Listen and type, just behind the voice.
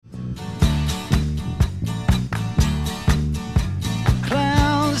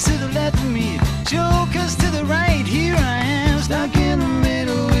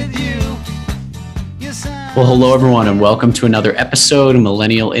Well, hello, everyone, and welcome to another episode of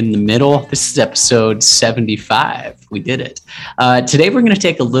Millennial in the Middle. This is episode 75. We did it. Today, we're going to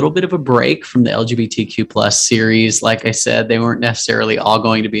take a little bit of a break from the LGBTQ plus series. Like I said, they weren't necessarily all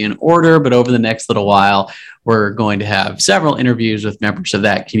going to be in order, but over the next little while, we're going to have several interviews with members of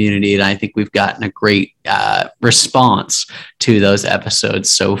that community, and I think we've gotten a great response to those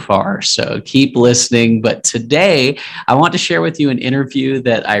episodes so far. So keep listening. But today, I want to share with you an interview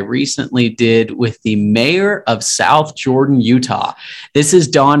that I recently did with the mayor of South Jordan, Utah. This is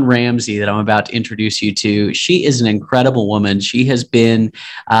Dawn Ramsey that I'm about to introduce you to. She is an incredible woman. She has been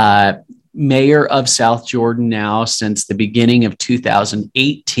mayor of South Jordan now since the beginning of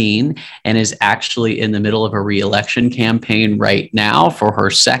 2018 and is actually in the middle of a re-election campaign right now for her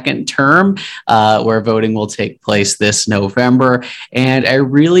second term, where voting will take place this November. And I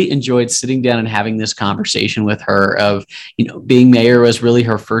really enjoyed sitting down and having this conversation with her of, being mayor was really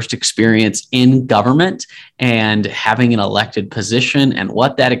her first experience in government and having an elected position and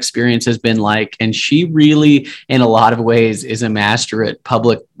what that experience has been like. And she really, in a lot of ways, is a master at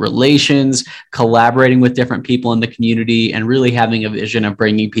public relations, collaborating with different people in the community, and really having a vision of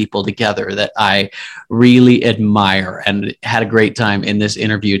bringing people together that I really admire, and had a great time in this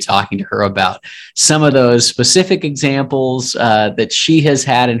interview talking to her about some of those specific examples that she has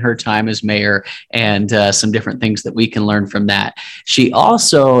had in her time as mayor, and some different things that we can learn from that. She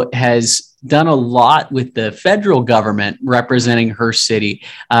also has done a lot with the federal government representing her city.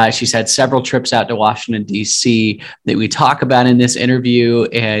 She's had several trips out to Washington, D.C. that we talk about in this interview,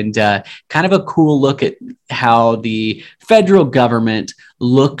 and kind of a cool look at how the federal government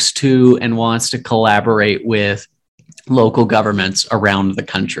looks to and wants to collaborate with local governments around the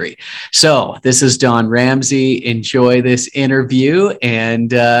country. So this is Dawn Ramsey. Enjoy this interview.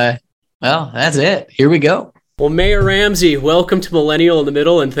 And well, that's it. Here we go. Well, Mayor Ramsey, welcome to Millennial in the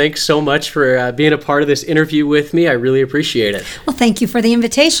Middle, and thanks so much for being a part of this interview with me. I really appreciate it. Well, thank you for the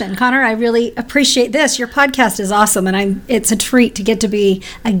invitation, Connor. I really appreciate this. Your podcast is awesome, and it's a treat to get to be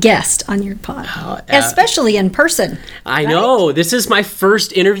a guest on your pod, especially in person. I know. This is my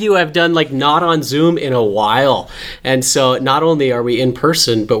first interview I've done, not on Zoom in a while. And so not only are we in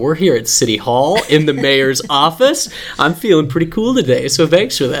person, but we're here at City Hall in the mayor's office. I'm feeling pretty cool today, so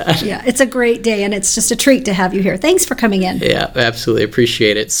thanks for that. Yeah, it's a great day, and it's just a treat to have you here. Thanks for coming in. Yeah, absolutely.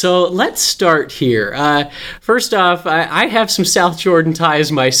 Appreciate it. So let's start here. First off, I have some South Jordan ties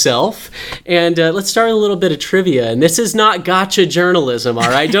myself, and let's start with a little bit of trivia. And this is not gotcha journalism, all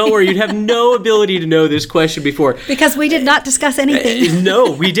right? Don't worry. You'd have no ability to know this question before. Because we did not discuss anything.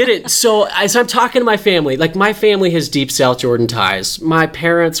 No, we didn't. So as I'm talking to my family, my family has deep South Jordan ties. My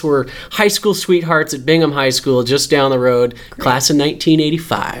parents were high school sweethearts at Bingham High School just down the road, class of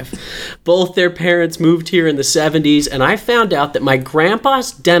 1985. Both their parents moved here in the 70s, and I found out that my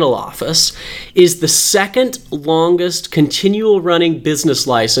grandpa's dental office is the second longest continual running business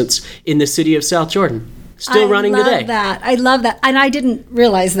license in the city of South Jordan. Still running today. I love that. And I didn't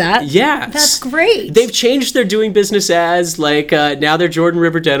realize that. Yeah. That's great. They've changed their doing business as, now they're Jordan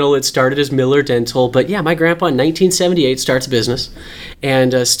River Dental. It started as Miller Dental. But yeah, my grandpa in 1978 starts a business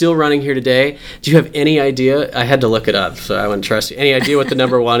and still running here today. Do you have any idea? I had to look it up, so I wouldn't trust you. Any idea what the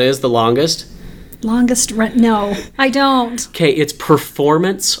number one is, the longest? Longest rent? No, I don't. Okay, it's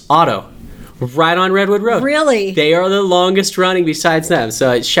Performance Auto. Right on Redwood Road. Really? They are the longest running besides them.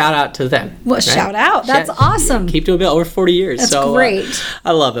 So shout out to them. Well, right? Shout out. That's awesome. Keep doing it over 40 years. That's great.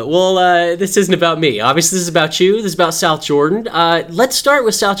 I love it. Well, this isn't about me. Obviously, this is about you. This is about South Jordan. Let's start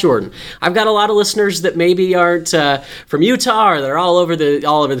with South Jordan. I've got a lot of listeners that maybe aren't from Utah, or they're all over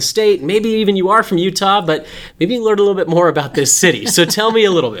the state. Maybe even you are from Utah, but maybe you learn a little bit more about this city. So tell me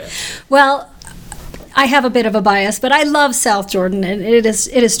a little bit. Well, I have a bit of a bias, but I love South Jordan, and it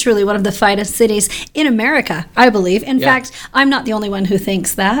is truly one of the finest cities in America, I believe. In fact, I'm not the only one who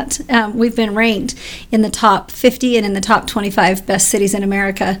thinks that. We've been ranked in the top 50 and in the top 25 best cities in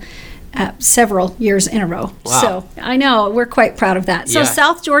America several years in a row. Wow. So I know, we're quite proud of that. So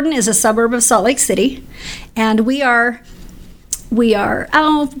South Jordan is a suburb of Salt Lake City, and we are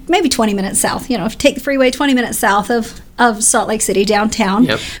maybe 20 minutes south. If you take the freeway 20 minutes south of Salt Lake City downtown.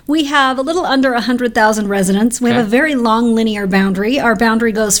 Yep. We have a little under 100,000 residents. We have a very long linear boundary. Our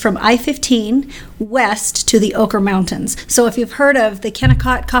boundary goes from I-15 west to the Oquirrh Mountains. So if you've heard of the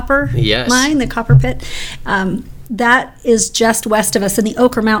Kennecott copper mine, the copper pit, that is just west of us in the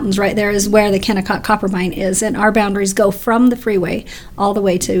Ochre Mountains. Right there is where the Kennecott Copper Mine is, and our boundaries go from the freeway all the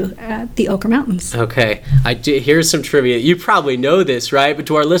way to the Ochre Mountains. Okay, here's some trivia. You probably know this, right? But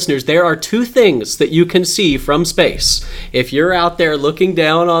to our listeners, there are two things that you can see from space. If you're out there looking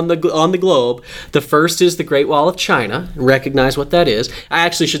down on the globe, the first is the Great Wall of China. Recognize what that is. I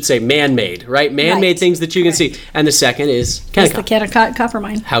actually should say man-made, right? Man-made things that you can see. And the second is Kennecott. It's the Kennecott Copper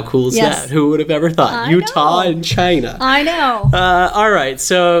Mine. How cool is that? Who would have ever thought? Utah and China. I know. All right,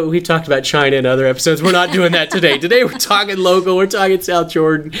 so we talked about China in other episodes. We're not doing that today. Today we're talking local. We're talking South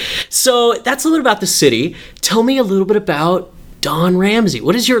Jordan. So that's a little about the city. Tell me a little bit about Dawn Ramsey.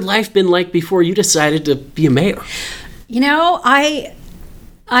 What has your life been like before you decided to be a mayor?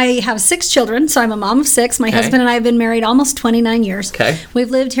 I have 6 children, so I'm a mom of 6. My husband and I have been married almost 29 years. Okay. We've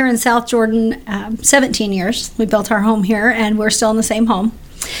lived here in South Jordan 17 years. We built our home here, and we're still in the same home.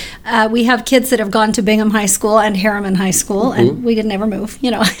 We have kids that have gone to Bingham High School and Harriman High School, and we didn't ever move,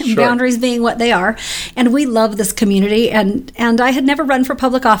 Sure. Boundaries being what they are. And we love this community, and I had never run for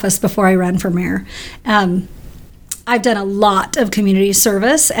public office before I ran for mayor. I've done a lot of community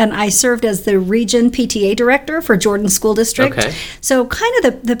service, and I served as the region PTA director for Jordan School District. Okay. So kind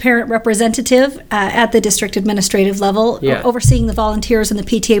of the parent representative at the district administrative level, overseeing the volunteers and the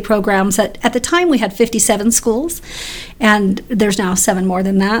PTA programs. At the time, we had 57 schools, and there's now 7 more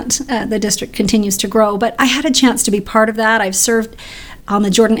than that. The district continues to grow, but I had a chance to be part of that. I've served on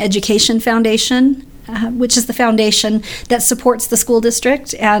the Jordan Education Foundation, which is the foundation that supports the school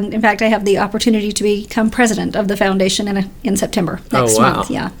district. And in fact, I have the opportunity to become president of the foundation in September next month.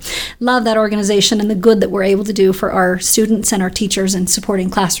 Yeah. Love that organization and the good that we're able to do for our students and our teachers and supporting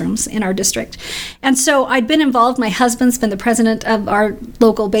classrooms in our district. And so I'd been involved. My husband's been the president of our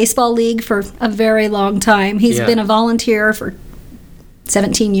local baseball league for a very long time. He's been a volunteer for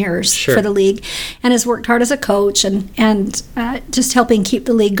 17 years for the league, and has worked hard as a coach and just helping keep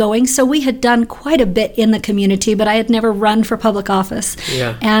the league going. So we had done quite a bit in the community, but I had never run for public office.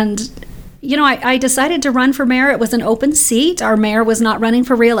 Yeah. And I decided to run for mayor. It was an open seat. Our mayor was not running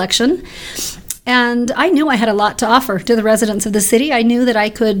for re-election, and I knew I had a lot to offer to the residents of the city. I knew that I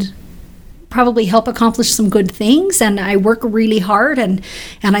could probably help accomplish some good things, and I work really hard and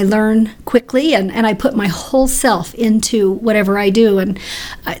I learn quickly, and I put my whole self into whatever I do. And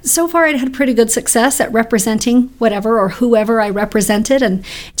so far I'd had pretty good success at representing whatever or whoever I represented, and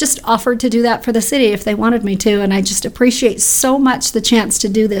just offered to do that for the city if they wanted me to. And I just appreciate so much the chance to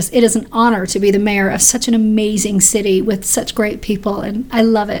do this. It is an honor to be the mayor of such an amazing city with such great people, and I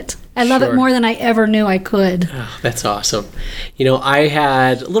love it. I love it more than I ever knew I could. Oh, that's awesome. I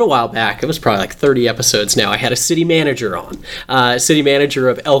had a little while back, it was probably like 30 episodes now, I had a city manager on. City manager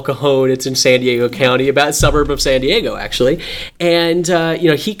of El Cajon. It's in San Diego County, about a suburb of San Diego, actually. And,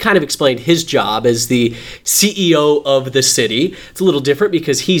 he kind of explained his job as the CEO of the city. It's a little different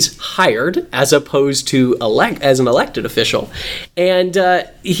because he's hired as opposed to as an elected official. And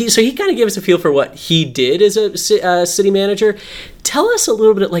he kind of gave us a feel for what he did as a city manager. Tell us a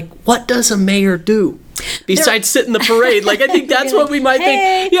little bit, what does a mayor do besides sit in the parade? I think that's what we might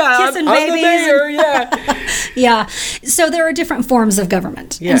think. Yeah, I'm the mayor. Yeah. Yeah. So there are different forms of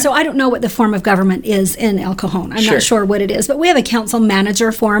government. Yeah. And so I don't know what the form of government is in El Cajon. I'm not sure what it is. But we have a council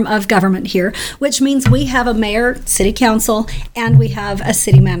manager form of government here, which means we have a mayor, city council, and we have a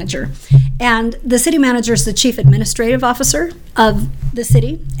city manager. And the city manager is the chief administrative officer of the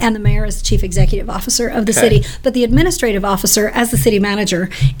city, and the mayor is the chief executive officer of the city. But the administrative officer, as the city manager,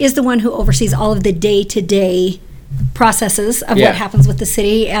 is the one who oversees all of the day-to-day processes of what happens with the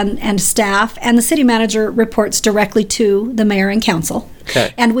city and staff. And the city manager reports directly to the mayor and council.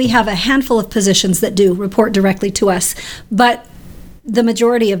 Okay. And we have a handful of positions that do report directly to us. But the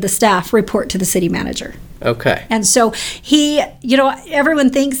majority of the staff report to the city manager. Okay. And so everyone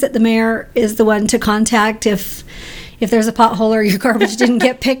thinks that the mayor is the one to contact if there's a pothole or your garbage didn't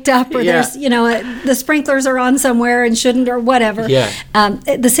get picked up, or there's, the sprinklers are on somewhere and shouldn't, or whatever. Yeah.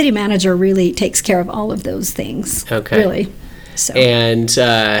 The city manager really takes care of all of those things. Okay. Really. So. And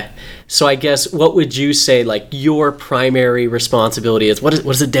so I guess, what would you say, your primary responsibility is? What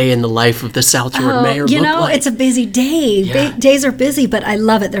is a day in the life of the South Jordan mayor look like? It's a busy day. Yeah. Days are busy, but I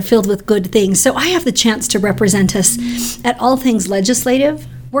love it. They're filled with good things. So I have the chance to represent us at all things legislative,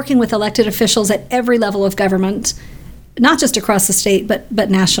 working with elected officials at every level of government, not just across the state, but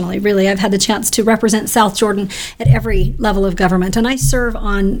nationally. Really, I've had the chance to represent South Jordan at every level of government. And I serve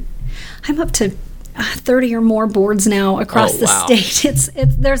I'm up to 30 or more boards now across the state.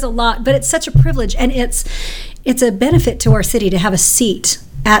 There's a lot, but it's such a privilege, and it's a benefit to our city to have a seat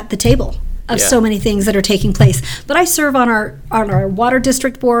at the table of so many things that are taking place. But I serve on our water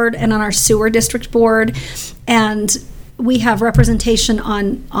district board and on our sewer district board, and we have representation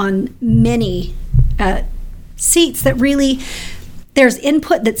on many seats that really, there's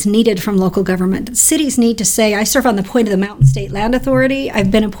input that's needed from local government. Cities need to say, I serve on the Point of the Mountain State Land Authority.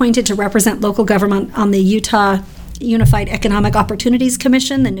 I've been appointed to represent local government on the Utah Unified Economic Opportunities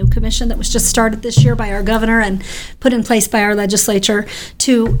Commission, the new commission that was just started this year by our governor and put in place by our legislature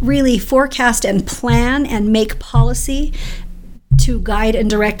to really forecast and plan and make policy to guide and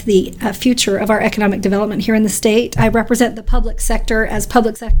direct the future of our economic development here in the state. I represent the public sector as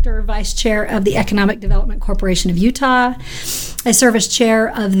public sector vice chair of the Economic Development Corporation of Utah. I serve as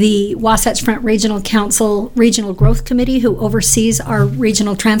chair of the Wasatch Front Regional Council Regional Growth Committee, who oversees our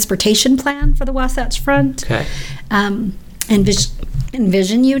regional transportation plan for the Wasatch Front. Okay.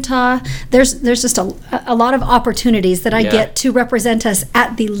 Envision Utah. There's just a lot of opportunities that I get to represent us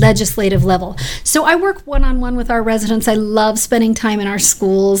at the legislative level. So I work one-on-one with our residents. I love spending time in our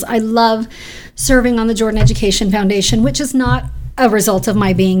schools. I love serving on the Jordan Education Foundation, which is not a result of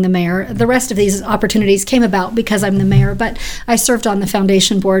my being the mayor. The rest of these opportunities came about because I'm the mayor, but I served on the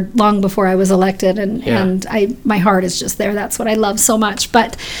foundation board long before I was elected, and my heart is just there. That's what I love so much.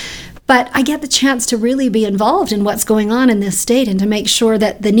 But I get the chance to really be involved in what's going on in this state and to make sure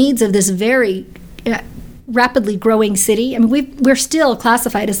that the needs of this very rapidly growing city. I mean, we're still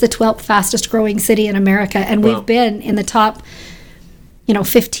classified as the 12th fastest growing city in America, and we've been in the top,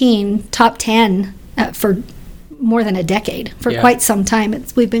 15, top 10 for more than a decade, for quite some time.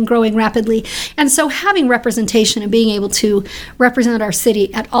 We've been growing rapidly. And so having representation and being able to represent our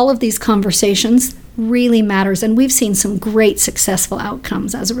city at all of these conversations really matters. And we've seen some great successful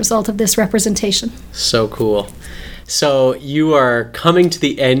outcomes as a result of this representation. So cool. So you are coming to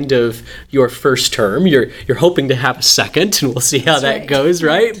the end of your first term. You're hoping to have a second, and we'll see how that goes,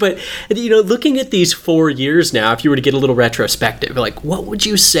 right? But looking at these 4 years now, if you were to get a little retrospective, like what would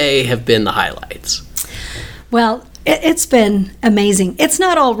you say have been the highlights? Well, it's been amazing. It's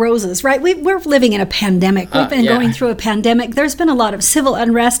not all roses, right? We're living in a pandemic. We've been going through a pandemic. There's been a lot of civil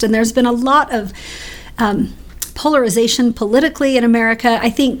unrest, and there's been a lot of polarization politically in America. I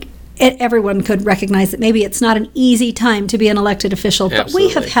think everyone could recognize that maybe it's not an easy time to be an elected official, but we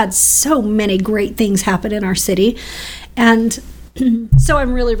have had so many great things happen in our city. And so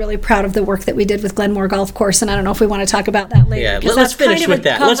I'm really, really proud of the work that we did with Glenmore Golf Course, and I don't know if we want to talk about that later. Yeah, let's finish with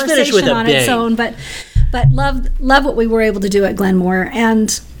that. Let's finish with a on its own, but love what we were able to do at Glenmore,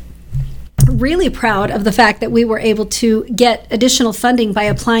 and really proud of the fact that we were able to get additional funding by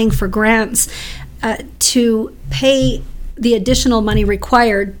applying for grants to pay the additional money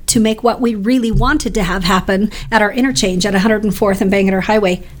required to make what we really wanted to have happen at our interchange at 104th and Bangerter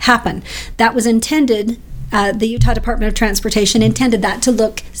Highway happen. That was intended. The Utah Department of Transportation intended that to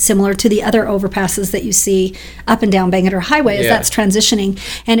look similar to the other overpasses that you see up and down Bangerter Highway as that's transitioning,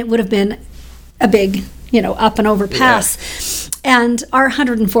 and it would have been a big, up and overpass. And our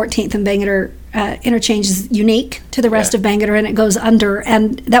 114th and Bangerter interchange is unique to the rest of Bangerter, and it goes under,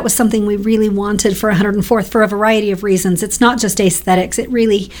 and that was something we really wanted for 104th for a variety of reasons. It's not just aesthetics.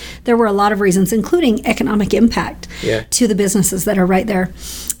 There were a lot of reasons, including economic impact to the businesses that are right there.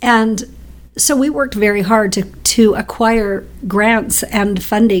 And so we worked very hard to acquire grants and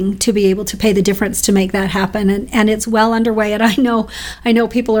funding to be able to pay the difference to make that happen, and it's well underway. And I know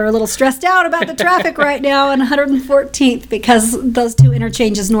people are a little stressed out about the traffic right now on 114th because those two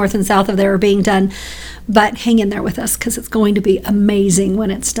interchanges north and south of there are being done. But hang in there with us because it's going to be amazing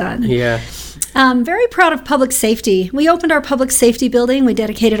when it's done. Yeah. Very proud of public safety. We opened our public safety building. We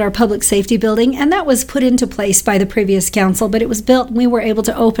dedicated our public safety building, and that was put into place by the previous council, but it was built and we were able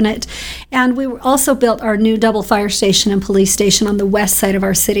to open it. And we also built our new double fire station and police station on the west side of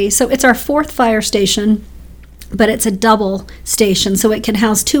our city. So it's our 4th fire station, but it's a double station, so it can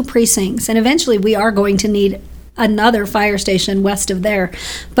house 2 precincts. And eventually we are going to need another fire station west of there.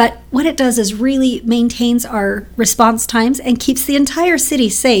 But what it does is really maintains our response times and keeps the entire city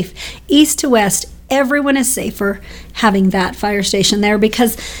safe. East to west, everyone is safer having that fire station there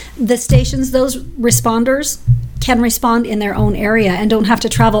because the stations, those responders can respond in their own area and don't have to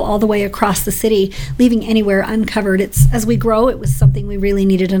travel all the way across the city, leaving anywhere uncovered. As we grow, it was something we really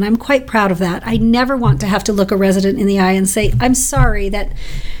needed, and I'm quite proud of that. I never want to have to look a resident in the eye and say, I'm sorry that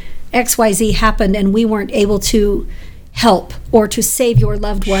XYZ happened and we weren't able to help or to save your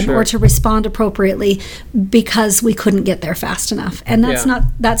loved one or to respond appropriately because we couldn't get there fast enough. And that's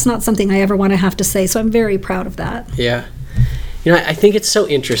not something I ever want to have to say. So I'm very proud of that. Yeah. I think it's so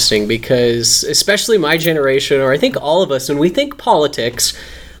interesting because especially my generation, or I think all of us, when we think politics,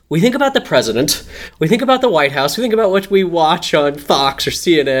 we think about the president, we think about the White House, we think about what we watch on Fox or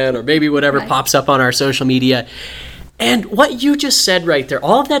CNN or maybe whatever pops up on our social media. And what you just said right there,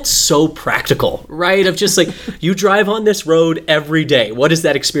 all of that's so practical, right? Of just like, you drive on this road every day. What is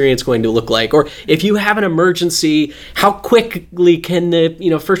that experience going to look like? Or if you have an emergency, how quickly can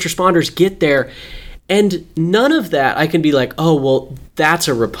the first responders get there? And none of that I can be like, oh, well, that's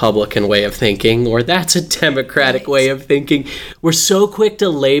a Republican way of thinking, or that's a Democratic way of thinking. We're so quick to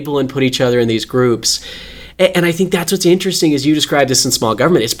label and put each other in these groups. And I think that's what's interesting, as you described this in small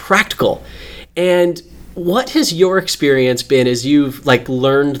government. It's practical. And what has your experience been as you've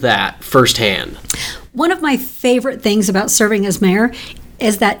learned that firsthand? One of my favorite things about serving as mayor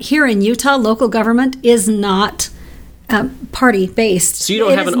is that here in Utah, local government is not party-based. So you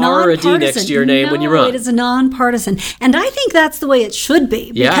don't have an R or a D next to your name when you run. It is nonpartisan. And I think that's the way it should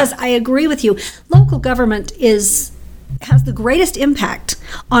be, because I agree with you. Local government has the greatest impact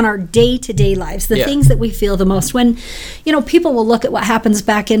on our day-to-day lives, the things that we feel the most. When, people will look at what happens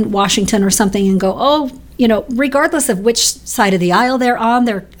back in Washington or something and go, oh, regardless of which side of the aisle they're on,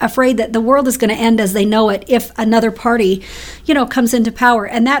 they're afraid that the world is going to end as they know it if another party, comes into power.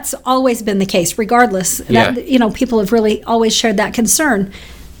 And that's always been the case, regardless. That, people have really always shared that concern.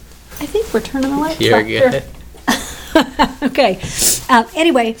 I think we're turning the lights You're good. Okay.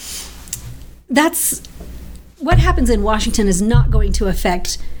 Anyway, that's what happens in Washington is not going to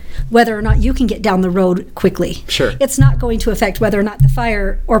affect whether or not you can get down the road quickly. Sure. It's not going to affect whether or not the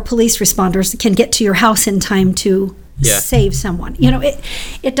fire or police responders can get to your house in time to save someone.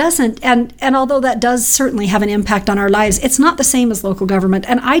 It doesn't. And although that does certainly have an impact on our lives, it's not the same as local government.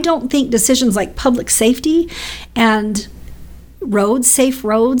 And I don't think decisions like public safety and safe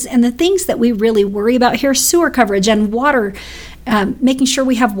roads, and the things that we really worry about here, sewer coverage and water, making sure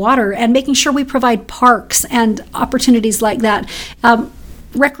we have water and making sure we provide parks and opportunities like that,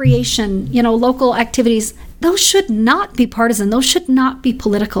 recreation, local activities, those should not be partisan. Those should not be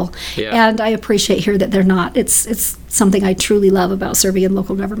political. Yeah. And I appreciate here that they're not. It's something I truly love about serving in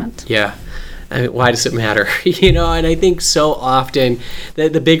local government. Yeah. I mean, why does it matter? And I think so often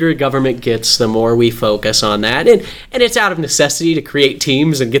that the bigger government gets, the more we focus on that. And it's out of necessity to create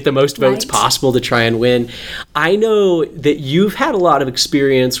teams and get the most votes possible to try and win. I know that you've had a lot of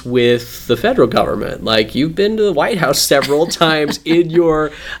experience with the federal government. Like, you've been to the White House several times in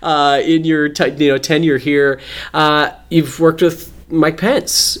your tenure here. You've worked with Mike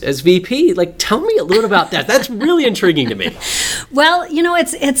Pence as VP. Tell me a little about that. That's really intriguing to me. Well,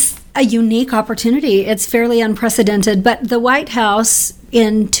 it's a unique opportunity. It's fairly unprecedented, but the White House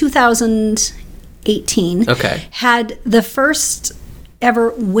in 2018 had the first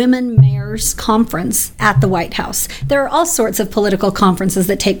ever Women Mayors Conference at the White House. There are all sorts of political conferences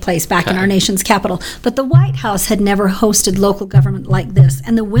that take place back in our nation's capital, but the White House had never hosted local government like this.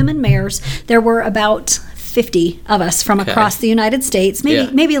 And the women mayors, there were about 50 of us from across the United States,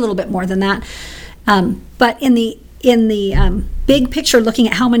 maybe a little bit more than that. But in the big picture, looking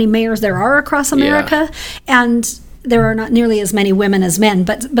at how many mayors there are across America, and there are not nearly as many women as men,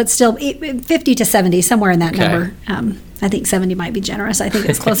 but still 50 to 70, somewhere in that number. I think 70 might be generous. I think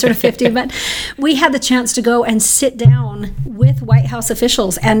it's closer to 50. But we had the chance to go and sit down with White House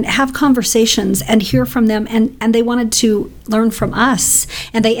officials and have conversations and hear from them. And they wanted to learn from us.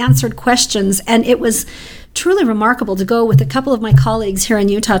 And they answered questions. And it was truly remarkable to go with a couple of my colleagues here in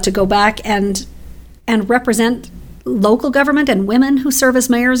Utah to go back and represent local government and women who serve as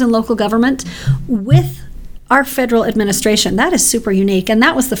mayors in local government with our federal administration. That is super unique. And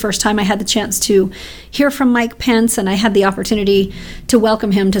that was the first time I had the chance to hear from Mike Pence, and I had the opportunity to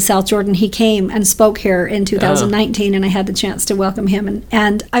welcome him to South Jordan. He came and spoke here in 2019, and I had the chance to welcome him.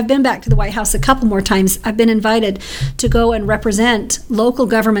 And I've been back to the White House a couple more times. I've been invited to go and represent local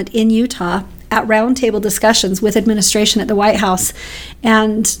government in Utah at roundtable discussions with administration at the White House,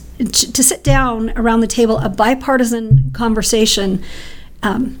 and to sit down around the table, a bipartisan conversation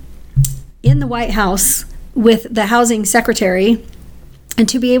in the White House with the housing secretary, and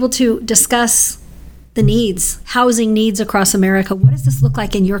to be able to discuss the housing needs across America. What does this look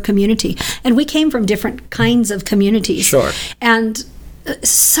like in your community? And we came from different kinds of communities. Sure. And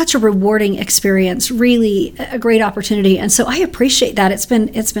such a rewarding experience, really a great opportunity. And so I appreciate that. It's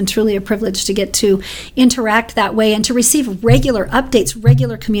been truly a privilege to get to interact that way and to receive regular updates,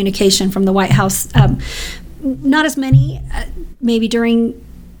 regular communication from the White House. Not as many, maybe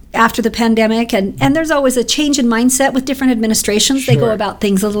after the pandemic, and there's always a change in mindset with different administrations. Sure. They go about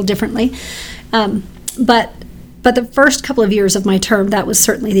things a little differently. But the first couple of years of my term, that was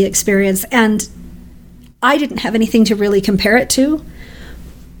certainly the experience. And I didn't have anything to really compare it to,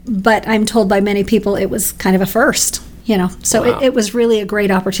 but I'm told by many people it was kind of a first. So Wow. it was really a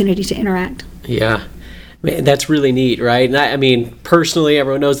great opportunity to interact. Yeah. Man, that's really neat, right? And I mean, personally,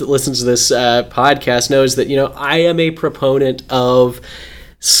 everyone knows that listens to this podcast knows that, I am a proponent of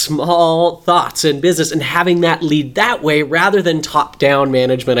small thoughts in business and having that lead that way rather than top-down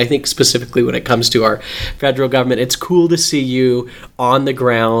management. I think specifically when it comes to our federal government, it's cool to see you on the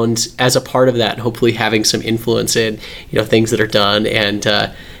ground as a part of that and hopefully having some influence in, things that are done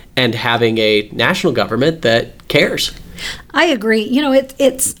and having a national government that cares. I agree.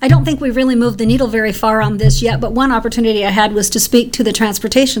 It's. I don't think we've really moved the needle very far on this yet, but one opportunity I had was to speak to the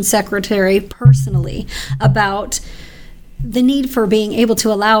transportation secretary personally about the need for being able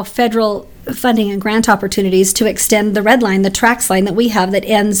to allow federal funding and grant opportunities to extend the red line, the TRAX line that we have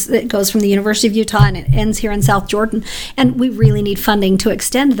that goes from the University of Utah and it ends here in South Jordan. And we really need funding to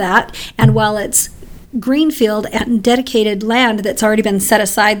extend that. And while it's greenfield and dedicated land that's already been set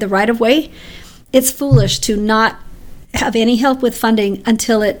aside the right of way, it's foolish to not have any help with funding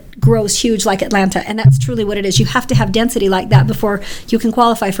until it grows huge like Atlanta. And that's truly what it is. You have to have density like that before you can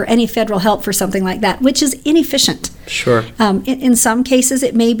qualify for any federal help for something like that, which is inefficient. Sure. In some cases,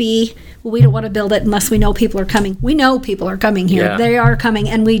 it may be, well, we don't want to build it unless we know people are coming. We know people are coming here. Yeah. They are coming,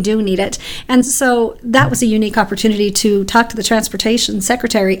 and we do need it. And so that was a unique opportunity to talk to the transportation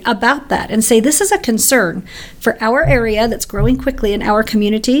secretary about that and say, this is a concern for our area that's growing quickly in our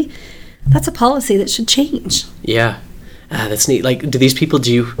community. That's a policy that should change. Yeah. That's neat. Like, do these people,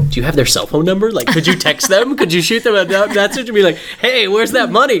 do you have their cell phone number? Like, could you text them? Could you shoot them a message and be like, hey, where's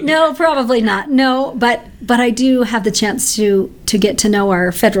that money? No, probably not. No, but I do have the chance to get to know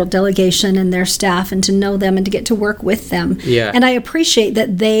our federal delegation and their staff and to know them and to get to work with them. Yeah. And I appreciate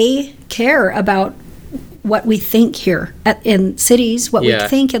that they care about what we think here in cities, what we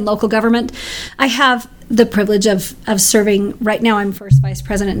think in local government. I have the privilege of serving. Right now I'm first vice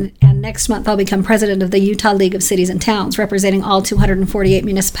president, and next month I'll become president of the Utah League of Cities and Towns, representing all 248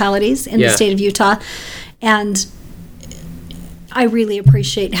 municipalities in the state of Utah. And I really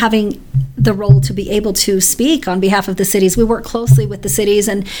appreciate having the role to be able to speak on behalf of the cities. We work closely with the cities,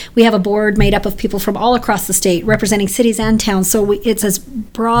 and we have a board made up of people from all across the state representing cities and towns, so it's as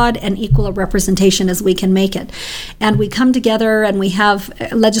broad and equal a representation as we can make it. And we come together and we have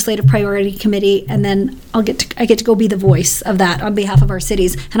a legislative priority committee, and then I get to go be the voice of that on behalf of our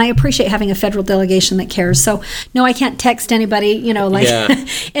cities. And I appreciate having a federal delegation that cares. So no, I can't text anybody,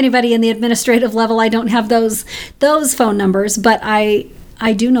 anybody in the administrative level. I don't have those phone numbers, but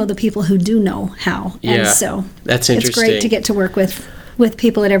I do know the people who do know how. Yeah, and so that's interesting. It's great to get to work with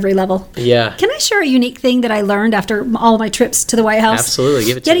people at every level. Yeah. Can I share a unique thing that I learned after all my trips to the White House? Absolutely.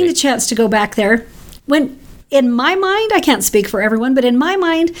 Give it to Getting me. the chance to go back there. In my mind, I can't speak for everyone, but in my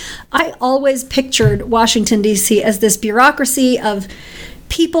mind, I always pictured Washington, D.C. as this bureaucracy of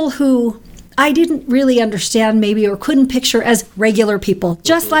people who I didn't really understand maybe or couldn't picture as regular people,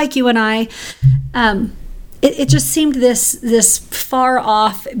 just like you and I. It just seemed this far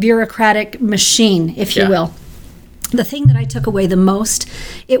off bureaucratic machine, if you will. The thing that I took away the most,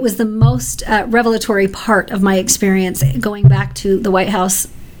 it was the most revelatory part of my experience going back to the White House,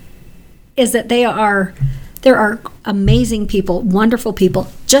 is that there are amazing people, wonderful people,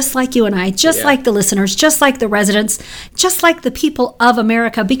 just like you and I, just like the listeners, just like the residents, just like the people of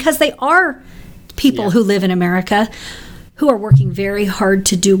America, because they are people who live in America, who are working very hard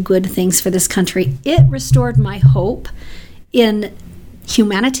to do good things for this country. It restored my hope in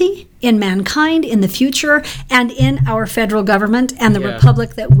humanity, in mankind, in the future, and in our federal government and the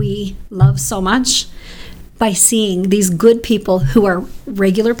republic that we love so much, by seeing these good people who are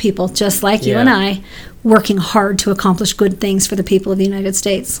regular people, just like you and I, working hard to accomplish good things for the people of the United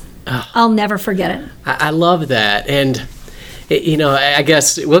States. I'll never forget it. I love that. And I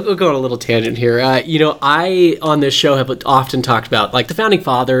guess we'll go on a little tangent here. I, on this show, have often talked about like the founding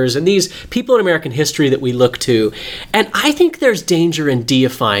fathers and these people in American history that we look to. And I think there's danger in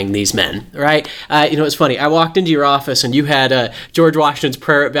deifying these men, right? It's funny. I walked into your office and you had George Washington's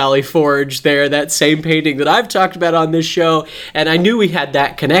Prayer at Valley Forge there, that same painting that I've talked about on this show. And I knew we had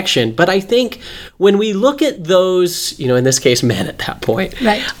that connection. But I think when we look at those, in this case, men at that point,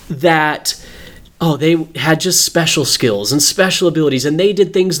 that they had just special skills and special abilities, and they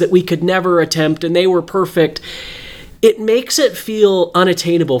did things that we could never attempt, and they were perfect. It makes it feel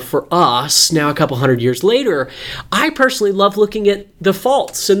unattainable for us now, a couple hundred years later. I personally love looking at the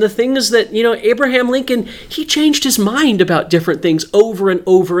faults and the things that, Abraham Lincoln, he changed his mind about different things over and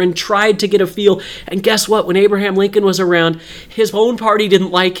over and tried to get a feel. And guess what? When Abraham Lincoln was around, his own party didn't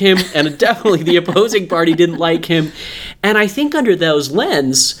like him, and definitely the opposing party didn't like him. And I think under those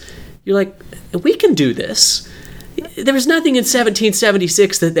lens, you're like, we can do this. there was nothing in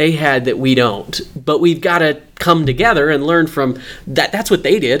 1776 that they had that we don't, but we've got to come together and learn from that. That's what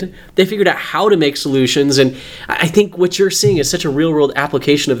they did. They figured out how to make solutions, and I think what you're seeing is such a real-world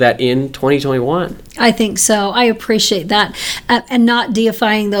application of that in 2021. I think so. I appreciate that. And not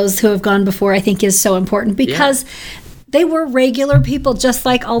deifying those who have gone before, I think, is so important, because they were regular people just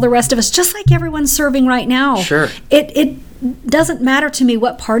like all the rest of us, just like everyone serving right now. Sure. It doesn't matter to me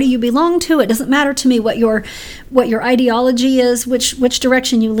what party you belong to. It doesn't matter to me what your ideology is, which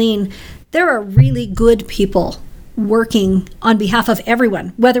direction you lean. There are really good people working on behalf of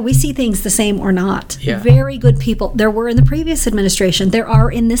everyone, whether we see things the same or not. Yeah. Very good people. There were in the previous administration. There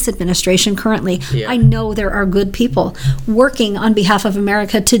are in this administration currently. Yeah. I know there are good people working on behalf of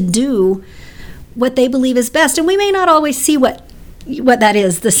America to do what they believe is best. And we may not always see what that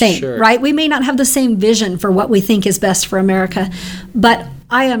is the same, Sure. right? We may not have the same vision for what we think is best for America, but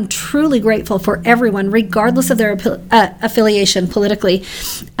I am truly grateful for everyone, regardless of their affiliation politically,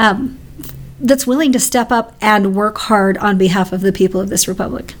 that's willing to step up and work hard on behalf of the people of this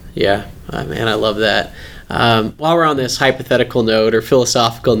republic. Yeah, man, I love that. While we're on this hypothetical note or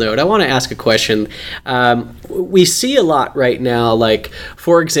philosophical note, I want to ask a question. We see a lot right now, like,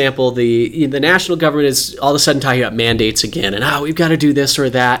 for example, the national government is all of a sudden talking about mandates again, and we've got to do this or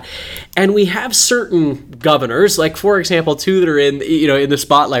that. And we have certain governors, like, for example, two that are in the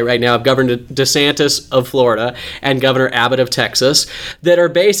spotlight right now, Governor DeSantis of Florida and Governor Abbott of Texas, that are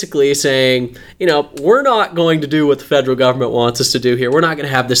basically saying, we're not going to do what the federal government wants us to do here. We're not going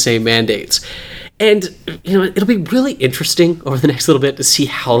to have the same mandates. And, it'll be really interesting over the next little bit to see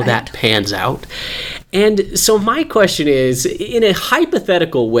how that pans out. And so my question is, in a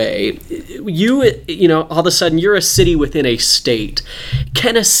hypothetical way, all of a sudden you're a city within a state.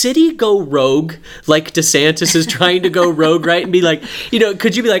 Can a city go rogue like DeSantis is trying to go rogue, right? And be like,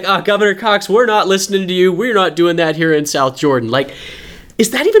 could you be like, Governor Cox, we're not listening to you. We're not doing that here in South Jordan. Like, is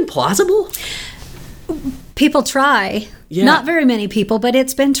that even plausible? People try. Yeah. Not very many people, but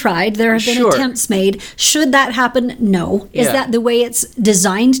it's been tried. There have been attempts made. Should that happen? No. Is that the way it's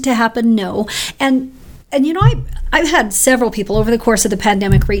designed to happen? No. And I've had several people over the course of the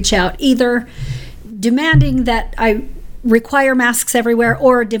pandemic reach out, either demanding that I require masks everywhere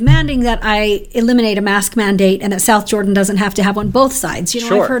or demanding that I eliminate a mask mandate and that South Jordan doesn't have to have one. Both sides.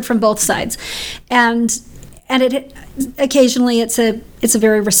 I've heard from both sides. And it occasionally it's a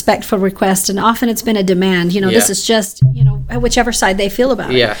very respectful request, and often it's been a demand. This is just whichever side they feel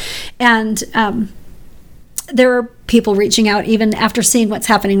about it. And there are people reaching out even after seeing what's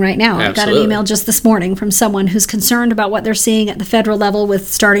happening right now. Absolutely. I got an email just this morning from someone who's concerned about what they're seeing at the federal level with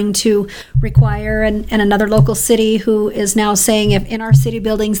starting to require, and another local city who is now saying if in our city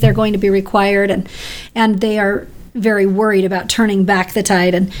buildings they're going to be required, and they are very worried about turning back the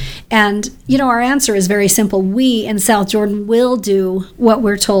tide. And our answer is very simple. We in South Jordan will do what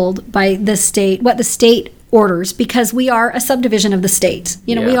we're told by the state, what the state orders, because we are a subdivision of the state.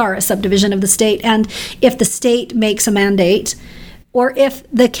 We are a subdivision of the state. And if the state makes a mandate, or if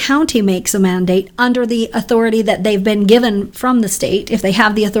the county makes a mandate under the authority that they've been given from the state, if they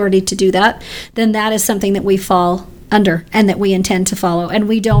have the authority to do that, then that is something that we fall under and that we intend to follow. And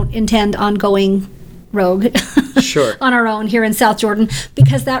we don't intend on going rogue on our own here in South Jordan,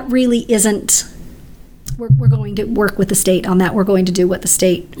 because that really isn't, we're going to work with the state on that. We're going to do what the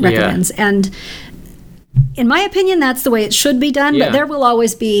state recommends. And in my opinion, that's the way it should be done. But there will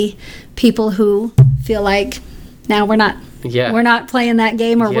always be people who feel like, now we're not playing that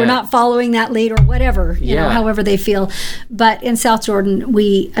game, or we're not following that lead, or whatever, however they feel. But in South Jordan,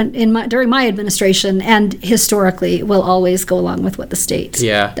 we, during my administration and historically, will always go along with what the state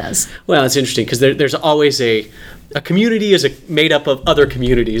does. Well, it's interesting because there's always a community is made up of other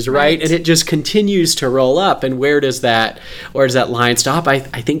communities, right? And it just continues to roll up. And where does that line stop? I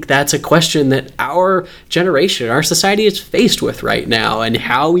think that's a question that our generation, our society is faced with right now, and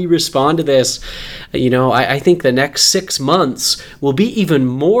how we respond to this. I think the next 6 months will be even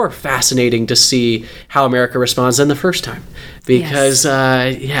more fascinating to see how America responds than the first time. Because,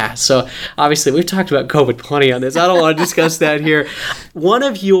 so obviously we've talked about COVID plenty on this. I don't want to discuss that here. One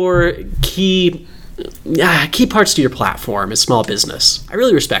of your key parts to your platform is small business. I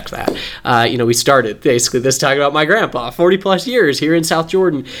really respect that. We started basically this talking about my grandpa, 40 plus years here in South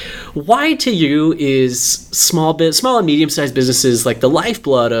Jordan. Why to you is small and medium-sized businesses like the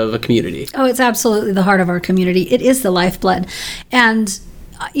lifeblood of a community? Oh, it's absolutely the heart of our community. It is the lifeblood. And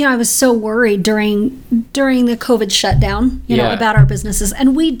I was so worried during the COVID shutdown, about our businesses.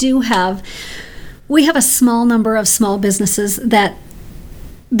 And we have a small number of small businesses that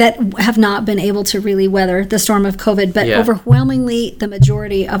that have not been able to really weather the storm of COVID, but overwhelmingly the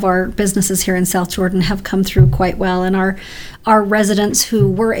majority of our businesses here in South Jordan have come through quite well, and our residents who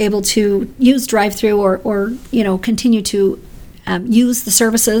were able to use drive-through or continue to use the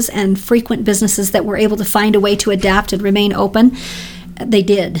services, and frequent businesses that were able to find a way to adapt and remain open, they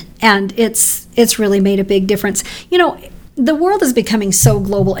did, and it's really made a big difference. The world is becoming so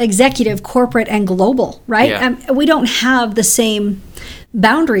global, executive, corporate, and global, right? Yeah. We don't have the same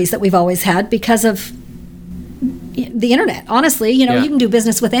boundaries that we've always had because of the internet. Honestly, you can do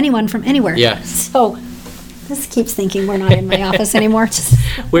business with anyone from anywhere. Yeah. So this keeps thinking we're not in my office anymore.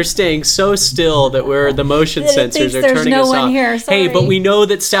 We're staying so still that the motion sensors are there's turning no us one off. here. Sorry. Hey, but we know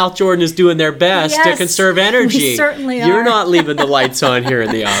that South Jordan is doing their best to Yes, conserve energy. we certainly are. You're not leaving the lights on here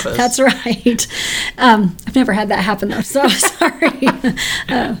in the office. That's right. I've never had that happen though, so sorry.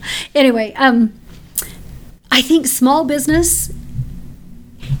 Anyway, I think small business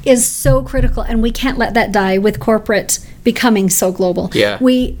is so critical, and we can't let that die with corporate becoming so global. Yeah.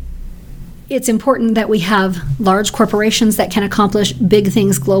 It's important that we have large corporations that can accomplish big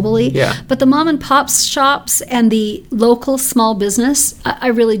things globally. Yeah. But the mom and pop shops and the local small business, I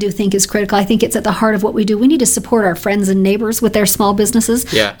really do think is critical. I think it's at the heart of what we do. We need to support our friends and neighbors with their small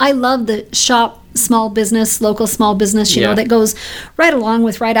businesses. Yeah. I love the shop small business, local small business, you know, that goes right along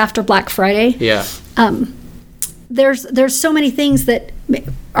with right after Black Friday. Yeah. There's so many things that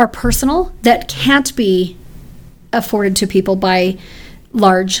are personal that can't be afforded to people by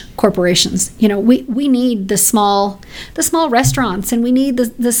large corporations. We need the small restaurants, and we need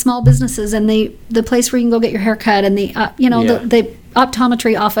the small businesses, and the place where you can go get your hair cut, and the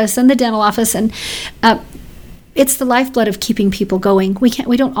optometry office and the dental office, and it's the lifeblood of keeping people going.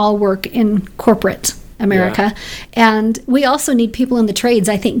 We don't all work in corporate America. And we also need people in the trades.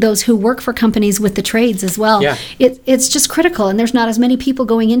 I think those who work for companies with the trades as well. Yeah. It's just critical, and there's not as many people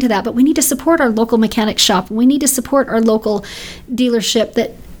going into that, but we need to support our local mechanic shop. We need to support our local dealership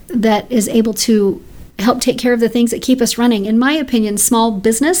that is able to help take care of the things that keep us running. In my opinion, small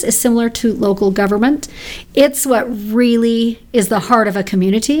business is similar to local government. It's what really is the heart of a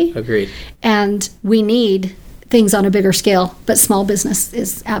community. Agreed. And we need things on a bigger scale, but small business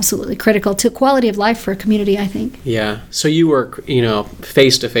is absolutely critical to quality of life for a community, I think. Yeah. So you work,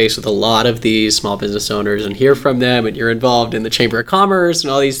 face to face with a lot of these small business owners and hear from them, and you're involved in the Chamber of Commerce and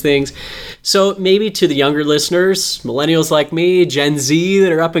all these things. So maybe to the younger listeners, millennials like me, Gen Z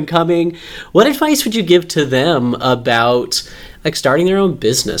that are up and coming, what advice would you give to them about starting their own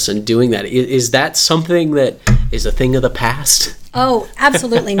business and doing that? Is that something that is a thing of the past? Oh,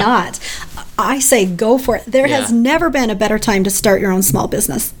 absolutely not. I say go for it. There has never been a better time to start your own small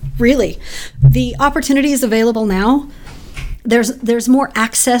business. Really. The opportunity is available now. There's more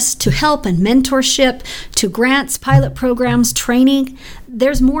access to help and mentorship, to grants, pilot programs, training.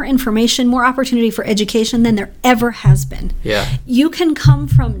 There's more information, more opportunity for education than there ever has been. Yeah. You can come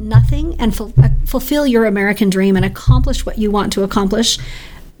from nothing and fulfill your American dream and accomplish what you want to accomplish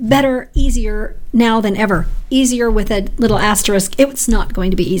better, easier now than ever. Easier with a little asterisk. It's not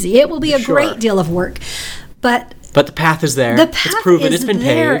going to be easy. It will be a great deal of work. But the path is there. The path it's proven. is it's been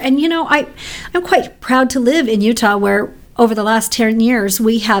there. paved. And I'm quite proud to live in Utah, where over the last 10 years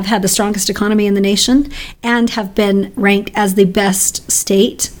we have had the strongest economy in the nation and have been ranked as the best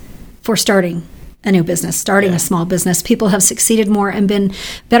state for starting a new business, starting a small business. People have succeeded more and been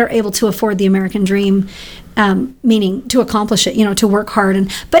better able to afford the American dream, meaning to accomplish it, to work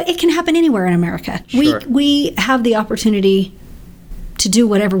hard. But it can happen anywhere in America. Sure. We have the opportunity to do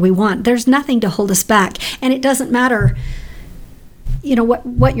whatever we want. There's nothing to hold us back. And it doesn't matter,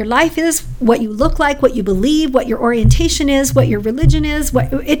 what your life is, what you look like, what you believe, what your orientation is, what your religion is.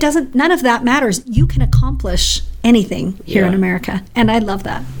 None of that matters. You can accomplish anything here in America. And I love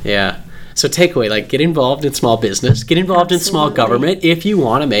that. Yeah. So takeaway, get involved in small business, get involved in small government if you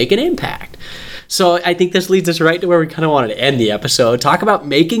want to make an impact. So I think this leads us right to where we kind of wanted to end the episode. Talk about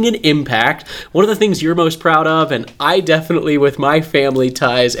making an impact. One of the things you're most proud of, and I definitely with my family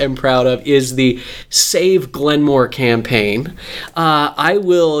ties am proud of, is the Save Glenmore campaign. I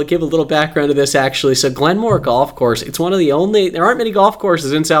will give a little background to this actually. So Glenmore Golf Course, it's one of the only, there aren't many golf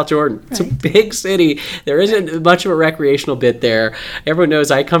courses in South Jordan. Right. It's a big city. There isn't much of a recreational bit there. Everyone knows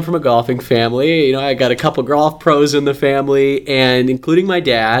I come from a golfing family. I got a couple golf pros in the family, and including my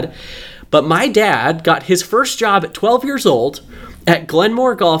dad. But my dad got his first job at 12 years old at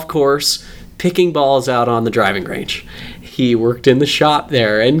Glenmore Golf Course picking balls out on the driving range. He worked in the shop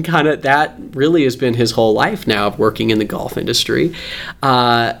there, and kind of that really has been his whole life now of working in the golf industry.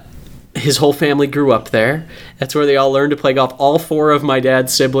 his whole family grew up there. That's where they all learned to play golf. All four of my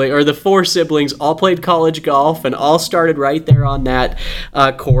dad's siblings, or the four siblings, all played college golf and all started right there on that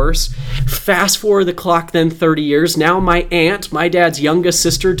course. Fast forward the clock then 30 years. Now my aunt, my dad's youngest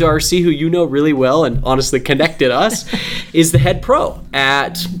sister, Darcy, who you know really well and honestly connected us, is the head pro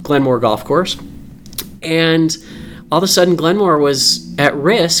at Glenmore Golf Course. And all of a sudden, Glenmore was at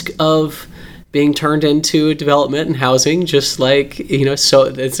risk of being turned into development and housing, just like, so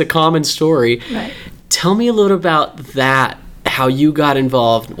it's a common story. Right. Tell me a little about that, how you got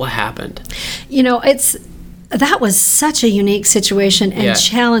involved, what happened. That was such a unique situation and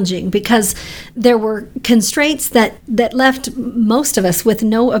challenging because there were constraints that left most of us with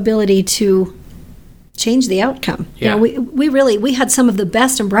no ability to change the outcome. Yeah. We had some of the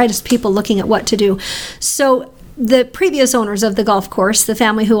best and brightest people looking at what to do. So the previous owners of the golf course, the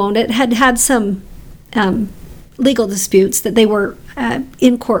family who owned it, had some legal disputes that they were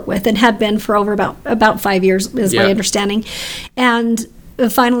in court with and had been for over about 5 years, is my understanding. And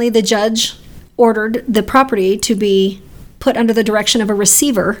finally, the judge ordered the property to be put under the direction of a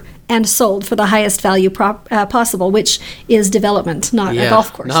receiver and sold for the highest value possible, which is development, not a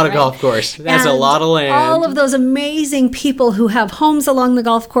golf course. Not a golf course. That's a lot of land. All of those amazing people who have homes along the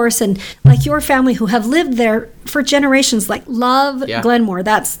golf course, and like your family who have lived there for generations, love Glenmore.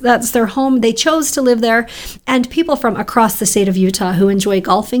 That's their home. They chose to live there. And people from across the state of Utah who enjoy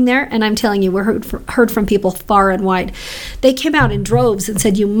golfing there, and I'm telling you, we're heard from people far and wide. They came out in droves and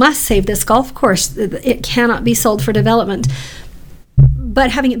said, you must save this golf course. It cannot be sold for development.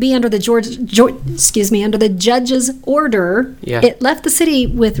 But having it be under the under the judge's order, it left the city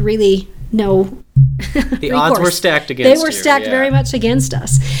with really no the odds were stacked against us. They were stacked very much against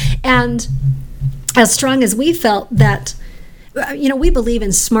us. And as strong as we felt that, we believe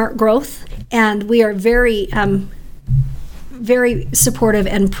in smart growth, and we are very, very supportive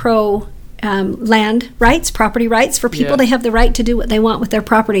and pro land rights, property rights for people. They have the right to do what they want with their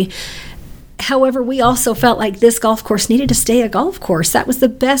property. However, we also felt like this golf course needed to stay a golf course. That was the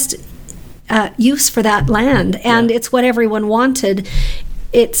best use for that land, and it's what everyone wanted.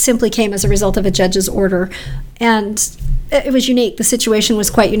 It simply came as a result of a judge's order, and it was unique. The situation was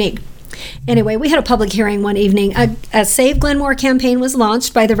quite unique. Anyway, we had a public hearing one evening. A Save Glenmore campaign was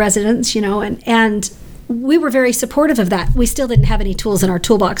launched by the residents, and we were very supportive of that. We still didn't have any tools in our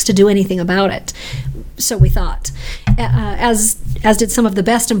toolbox to do anything about it. So we thought, as did some of the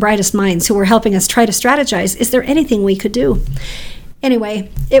best and brightest minds who were helping us try to strategize, is there anything we could do?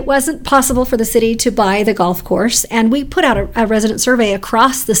 Anyway, it wasn't possible for the city to buy the golf course, and we put out a resident survey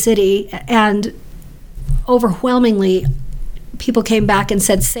across the city, and overwhelmingly, people came back and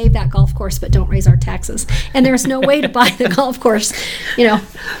said, save that golf course, but don't raise our taxes. And there's no way to buy the golf course,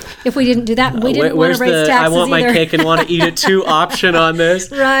 if we didn't do that. We didn't want to raise taxes I want my either. cake and want to eat it too option on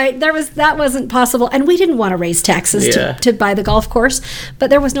this. Right. That wasn't possible. And we didn't want to raise taxes to buy the golf course,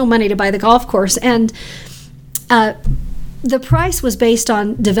 but there was no money to buy the golf course. And the price was based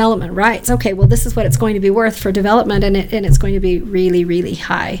on development rights. Okay, well, this is what it's going to be worth for development, and it's going to be really, really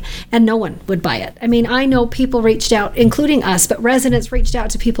high. And no one would buy it. I mean, I know people reached out, including us, but residents reached out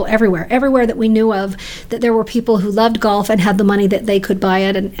to people everywhere that we knew of, that there were people who loved golf and had the money that they could buy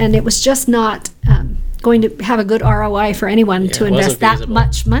it. And it was just not going to have a good ROI for anyone to invest that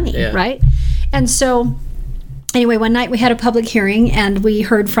much money, right? And so anyway, one night we had a public hearing, and we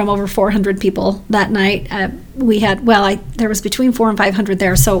heard from over 400 people that night. There was between 400 and 500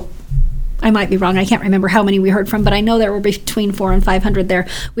 there, so I might be wrong. I can't remember how many we heard from, but I know there were between 400 and 500 there.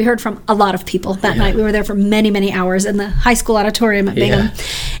 We heard from a lot of people that night. We were there for many, many hours in the high school auditorium at Bingham,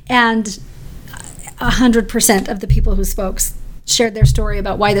 and 100% of the people who spoke shared their story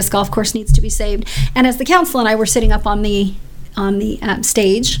about why this golf course needs to be saved. And as the council and I were sitting up on the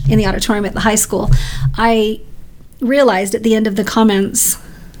stage in the auditorium at the high school, I realized at the end of the comments,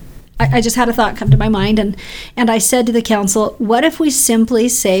 I just had a thought come to my mind, and I said to the council, what if we simply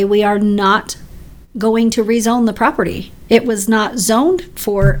say we are not going to rezone the property? It was not zoned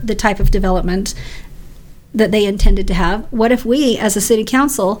for the type of development that they intended to have. What if we, as a city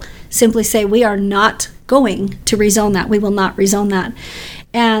council, simply say we are not going to rezone that? We will not rezone that.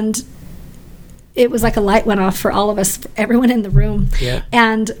 And it was like a light went off for all of us, everyone in the room. Yeah.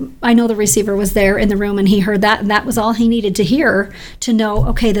 And I know the receiver was there in the room, and he heard that, and that was all he needed to hear to know,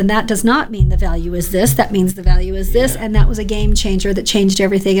 okay, then that does not mean the value is this, that means the value is this. And that was a game changer that changed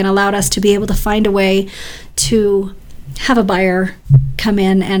everything and allowed us to be able to find a way to have a buyer come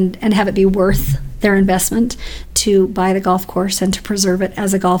in and have it be worth their investment to buy the golf course and to preserve it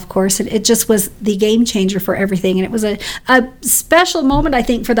as a golf course. It just was the game changer for everything. And it was a special moment, I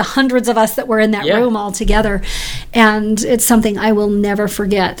think, for the hundreds of us that were in that room all together. And it's something I will never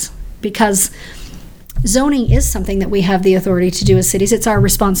forget. because zoning is something that we have the authority to do as cities. It's our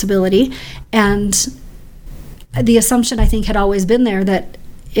responsibility. And the assumption, I think, had always been there that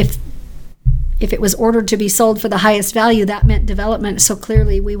if it was ordered to be sold for the highest value, that meant development. So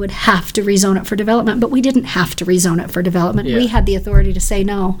clearly we would have to rezone it for development, but we didn't have to rezone it for development. Yeah. We had the authority to say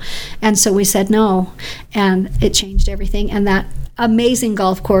no. And so we said no, and it changed everything. And that amazing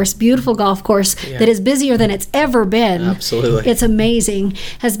golf course, beautiful golf course that is busier than it's ever been. Absolutely. It's amazing,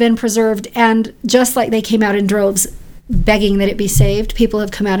 has been preserved. And just like they came out in droves begging that it be saved, people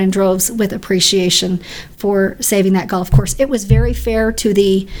have come out in droves with appreciation for saving that golf course. It was very fair to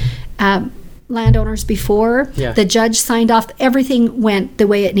the landowners before. Yeah. The judge signed off. Everything went the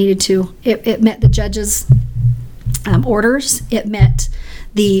way it needed to. It met the judge's orders. It met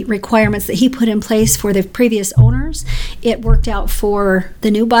the requirements that he put in place for the previous owners. It worked out for the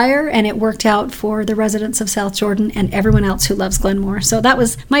new buyer, and it worked out for the residents of South Jordan and everyone else who loves Glenmore. So that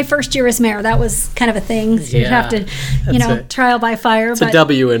was my first year as mayor. That was kind of a thing. So you'd have to, trial by fire. It's a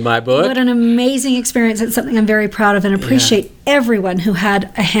W in my book. What an amazing experience. It's something I'm very proud of and appreciate everyone who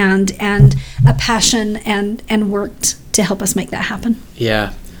had a hand and a passion and worked to help us make that happen.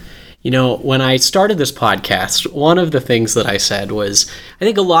 Yeah. You know, when I started this podcast, one of the things that I said was, I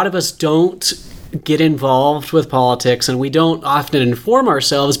think a lot of us don't get involved with politics, and we don't often inform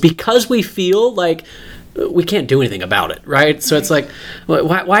ourselves because we feel like we can't do anything about it, right? So it's like,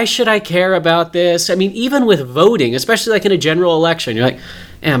 why should I care about this? I mean, even with voting, especially like in a general election, you're like,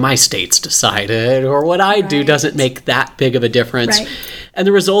 my state's decided, or what I do doesn't make that big of a difference. Right. And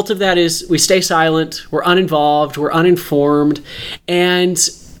the result of that is we stay silent, we're uninvolved, we're uninformed, and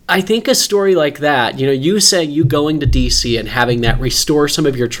I think a story like that, you saying you going to DC and having that restore some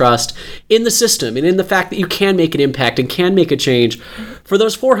of your trust in the system and in the fact that you can make an impact and can make a change for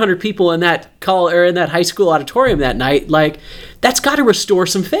those 400 people in that in that high school auditorium that night, like that's got to restore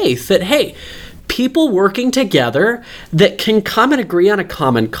some faith that, hey, people working together that can come and agree on a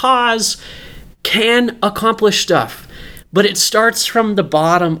common cause can accomplish stuff. But it starts from the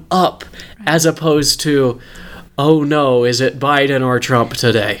bottom up as opposed to, oh no, is it Biden or Trump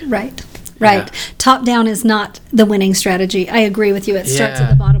today? Right. Yeah. Top down is not the winning strategy. I agree with you. It starts at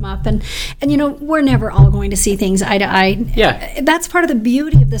the bottom up. And we're never all going to see things eye to eye. Yeah. That's part of the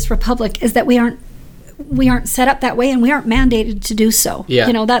beauty of this republic is that we aren't set up that way, and we aren't mandated to do so. Yeah.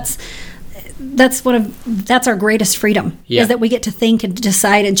 That's our greatest freedom, is that we get to think and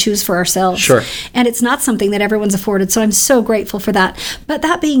decide and choose for ourselves. Sure. And it's not something that everyone's afforded. So I'm so grateful for that. But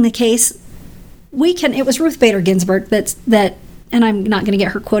that being the case, it was Ruth Bader Ginsburg that, and I'm not going to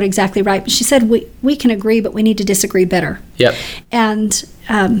get her quote exactly right, but she said, we can agree, but we need to disagree better. Yep. And,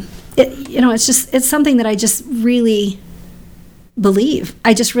 it's something that I just really believe.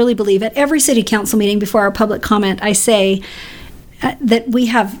 I just really believe. At every city council meeting before our public comment, I say that we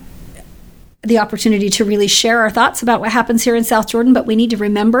have the opportunity to really share our thoughts about what happens here in South Jordan, but we need to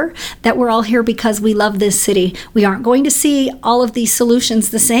remember that we're all here because we love this city. We aren't going to see all of these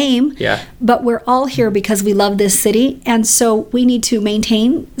solutions the same, but we're all here because we love this city, and so we need to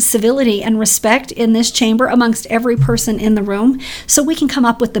maintain civility and respect in this chamber amongst every person in the room so we can come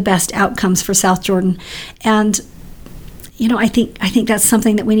up with the best outcomes for South Jordan. And I think that's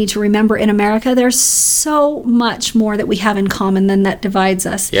something that we need to remember in America. There's so much more that we have in common than that divides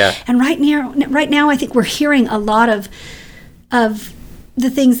us. Yeah. And right now, I think we're hearing a lot of the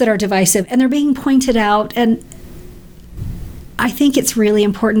things that are divisive, and they're being pointed out. And I think it's really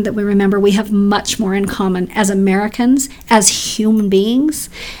important that we remember we have much more in common as Americans, as human beings,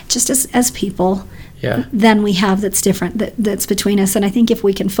 just as people. Than we have that's different, that's between us. And I think if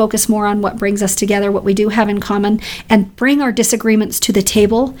we can focus more on what brings us together, what we do have in common, and bring our disagreements to the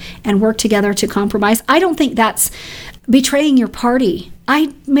table and work together to compromise, I don't think that's betraying your party.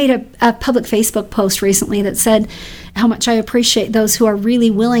 I made a public Facebook post recently that said how much I appreciate those who are really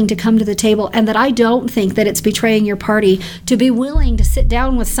willing to come to the table, and that I don't think that it's betraying your party to be willing to sit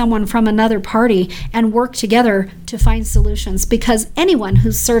down with someone from another party and work together to find solutions, because anyone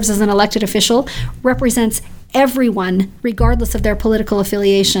who serves as an elected official represents everyone regardless of their political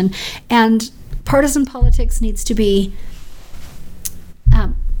affiliation, and partisan politics needs to be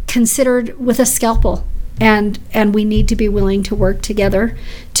considered with a scalpel. And we need to be willing to work together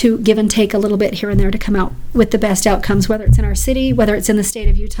to give and take a little bit here and there to come out with the best outcomes, whether it's in our city, whether it's in the state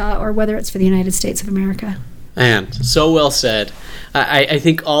of Utah, or whether it's for the United States of America. Man, so well said. I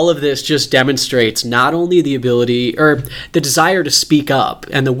think all of this just demonstrates not only the ability or the desire to speak up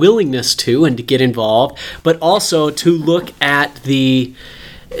and the willingness to and to get involved, but also to look at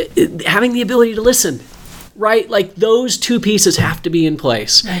having the ability to listen, right? Like those two pieces have to be in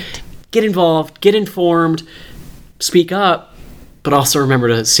place. Right. Get involved, get informed, speak up, but also remember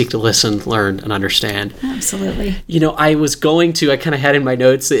to seek to listen, learn, and understand. Absolutely. I kind of had in my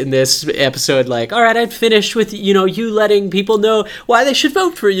notes in this episode, like, all right, I'd finish with, you letting people know why they should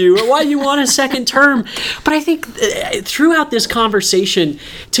vote for you or why you want a second term. But I think throughout this conversation,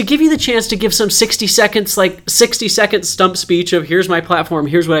 to give you the chance to give some 60 second stump speech of here's my platform,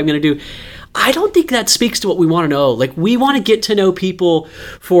 here's what I'm going to do. I don't think that speaks to what we want to know. Like, we want to get to know people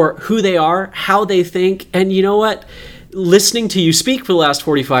for who they are, how they think. And you know what? Listening to you speak for the last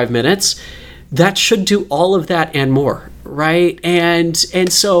 45 minutes, that should do all of that and more, right? And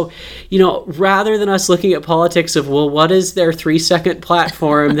so, rather than us looking at politics of, well, what is their 3-second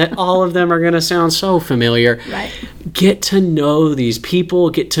platform that all of them are going to sound so familiar, right? Get to know these people,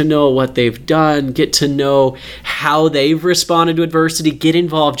 get to know what they've done, get to know how they've responded to adversity, get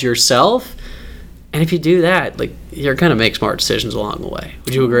involved yourself. And if you do that, like, you're going to make smart decisions along the way.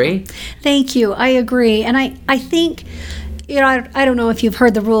 Would you agree? Thank you. I agree. And I think, I don't know if you've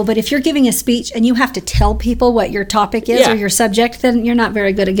heard the rule, but if you're giving a speech and you have to tell people what your topic is or your subject, then you're not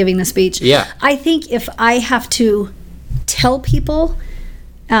very good at giving the speech. Yeah. I think if I have to tell people,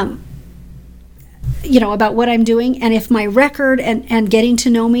 about what I'm doing, and if my record and getting to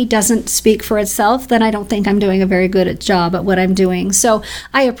know me doesn't speak for itself, then I don't think I'm doing a very good job at what I'm doing. So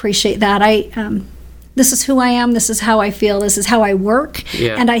I appreciate that. This is who I am. This is how I feel. This is how I work.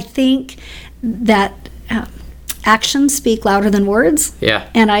 Yeah. And I think that actions speak louder than words. Yeah.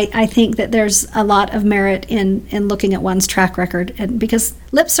 And I think that there's a lot of merit in looking at one's track record, and because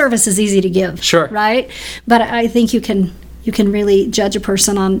lip service is easy to give. Sure. Right? But I think you can really judge a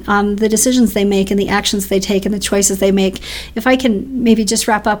person on the decisions they make and the actions they take and the choices they make. If I can maybe just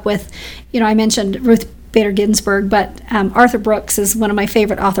wrap up with, I mentioned Ruth Bader Ginsburg, but Arthur Brooks is one of my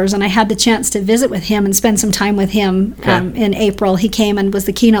favorite authors, and I had the chance to visit with him and spend some time with him in April. He came and was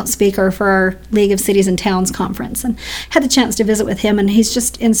the keynote speaker for our League of Cities and Towns conference, and had the chance to visit with him, and he's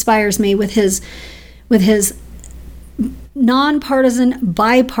just inspires me with his nonpartisan,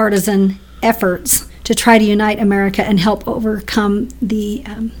 bipartisan efforts to try to unite America and help overcome the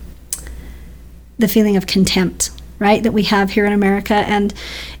feeling of contempt, right, that we have here in America, and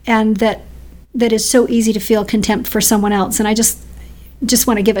that is so easy to feel contempt for someone else. And I just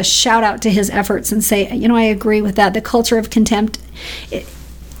want to give a shout out to his efforts and say, I agree with that. The culture of contempt,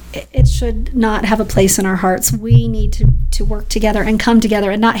 it should not have a place in our hearts. We need to work together and come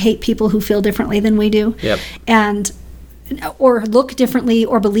together and not hate people who feel differently than we do. Yep. Or look differently,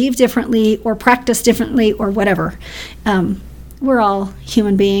 or believe differently, or practice differently, or whatever. We're all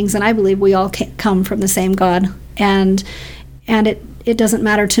human beings, and I believe we all come from the same God. And it doesn't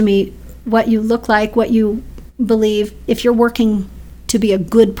matter to me what you look like, what you believe. If you're working to be a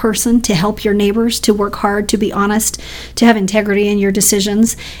good person, to help your neighbors, to work hard, to be honest, to have integrity in your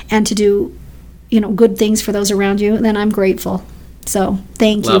decisions, and to do, good things for those around you, then I'm grateful. So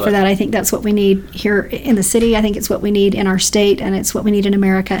thank you for that. I think that's what we need here in the city. I think it's what we need in our state, and it's what we need in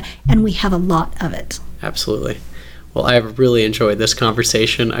America, and we have a lot of it. Absolutely. Well, I've really enjoyed this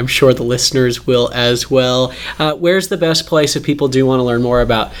conversation. I'm sure the listeners will as well. Where's the best place if people do want to learn more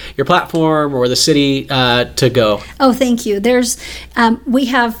about your platform or the city to go? Oh, thank you. We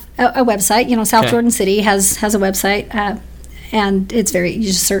have a website. South Jordan City has a website. And it's you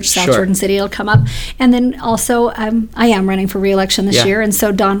just search South Jordan City, it'll come up. And then also, I am running for re-election this year, and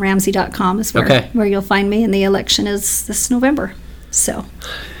so DawnRamsey.com is where you'll find me, and the election is this November. So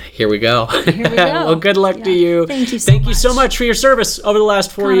here we go. Well, good luck to you. Thank you so much. Thank you so much for your service over the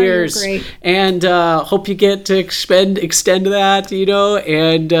last 4 years. You're great. And hope you get to extend that,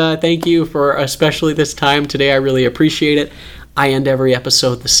 and thank you for especially this time today. I really appreciate it. I end every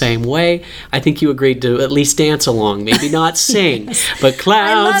episode the same way. I think you agreed to at least dance along, maybe not sing, but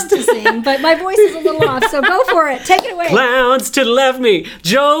clowns. I love to sing, but my voice is a little off, so go for it. Take it away. Clowns to the left me,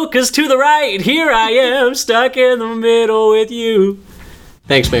 jokers to the right. Here I am, stuck in the middle with you.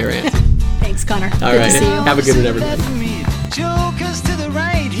 Thanks, Mayor Ann. Thanks, Connor. All right. Good to see you. Have a good one, everybody. Jokers to the